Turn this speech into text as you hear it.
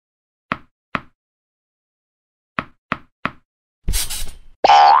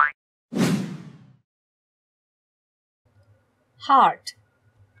heart.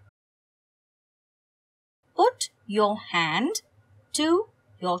 Put your hand to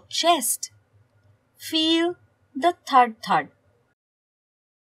your chest. Feel the thud thud.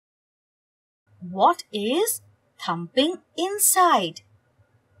 What is thumping inside?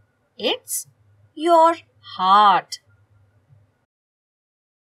 It's your heart.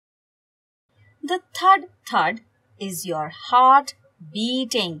 The thud thud is your heart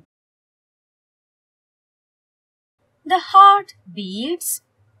beating. The heart beats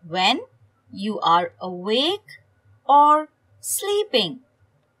when you are awake or sleeping.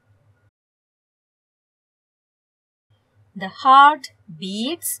 The heart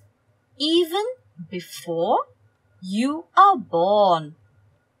beats even before you are born.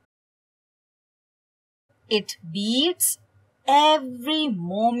 It beats every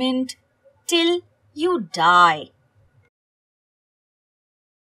moment till you die.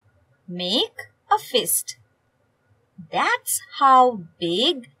 Make a fist. That's how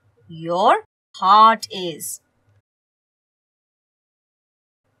big your heart is.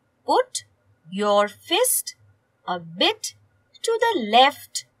 Put your fist a bit to the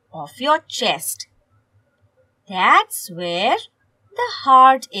left of your chest. That's where the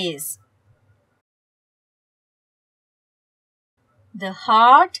heart is. The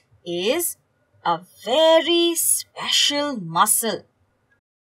heart is a very special muscle.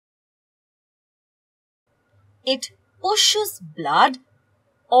 It pushes blood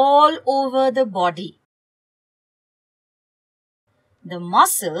all over the body. The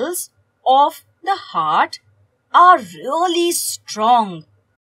muscles of the heart are really strong.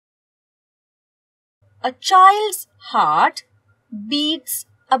 A child's heart beats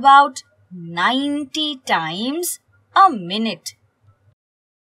about 90 times a minute.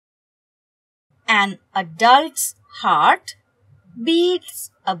 An adult's heart beats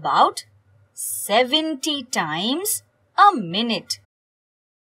about 70 times a minute.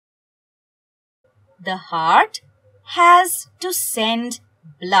 The heart has to send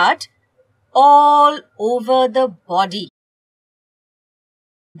blood all over the body.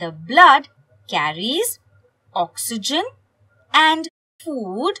 The blood carries oxygen and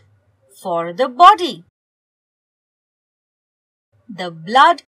food for the body. The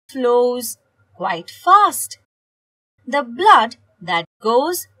blood flows quite fast. The blood that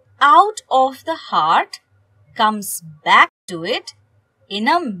goes out of the heart comes back to it in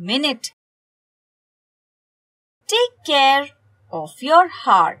a minute. Take care of your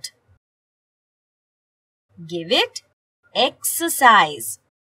heart. Give it exercise.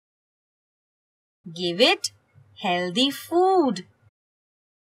 Give it healthy food.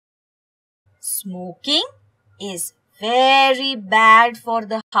 Smoking is very bad for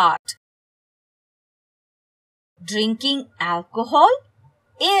the heart. Drinking alcohol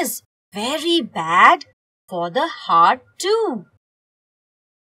is very bad for the heart too.